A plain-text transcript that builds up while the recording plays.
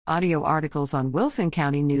Audio articles on Wilson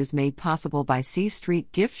County News made possible by C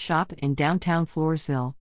Street Gift Shop in downtown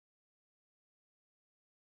Floresville.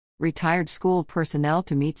 Retired school personnel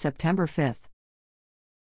to meet September 5th.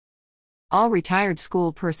 All retired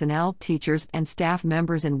school personnel, teachers, and staff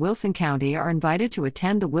members in Wilson County are invited to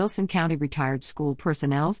attend the Wilson County Retired School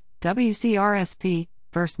Personnel's WCRSP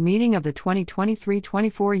first meeting of the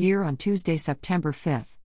 2023-24 year on Tuesday, September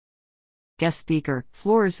 5th. Guest speaker,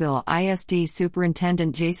 Floresville ISD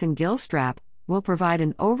Superintendent Jason Gilstrap, will provide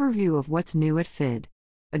an overview of what's new at FID.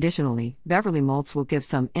 Additionally, Beverly Moltz will give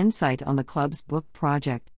some insight on the club's book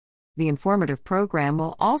project. The informative program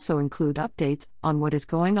will also include updates on what is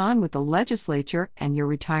going on with the legislature and your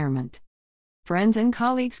retirement. Friends and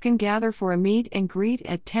colleagues can gather for a meet and greet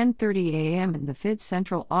at 10:30 a.m. in the FID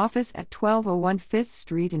Central Office at 1201 5th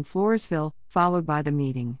Street in Floresville, followed by the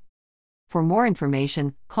meeting. For more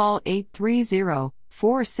information, call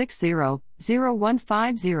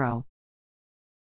 830-460-0150.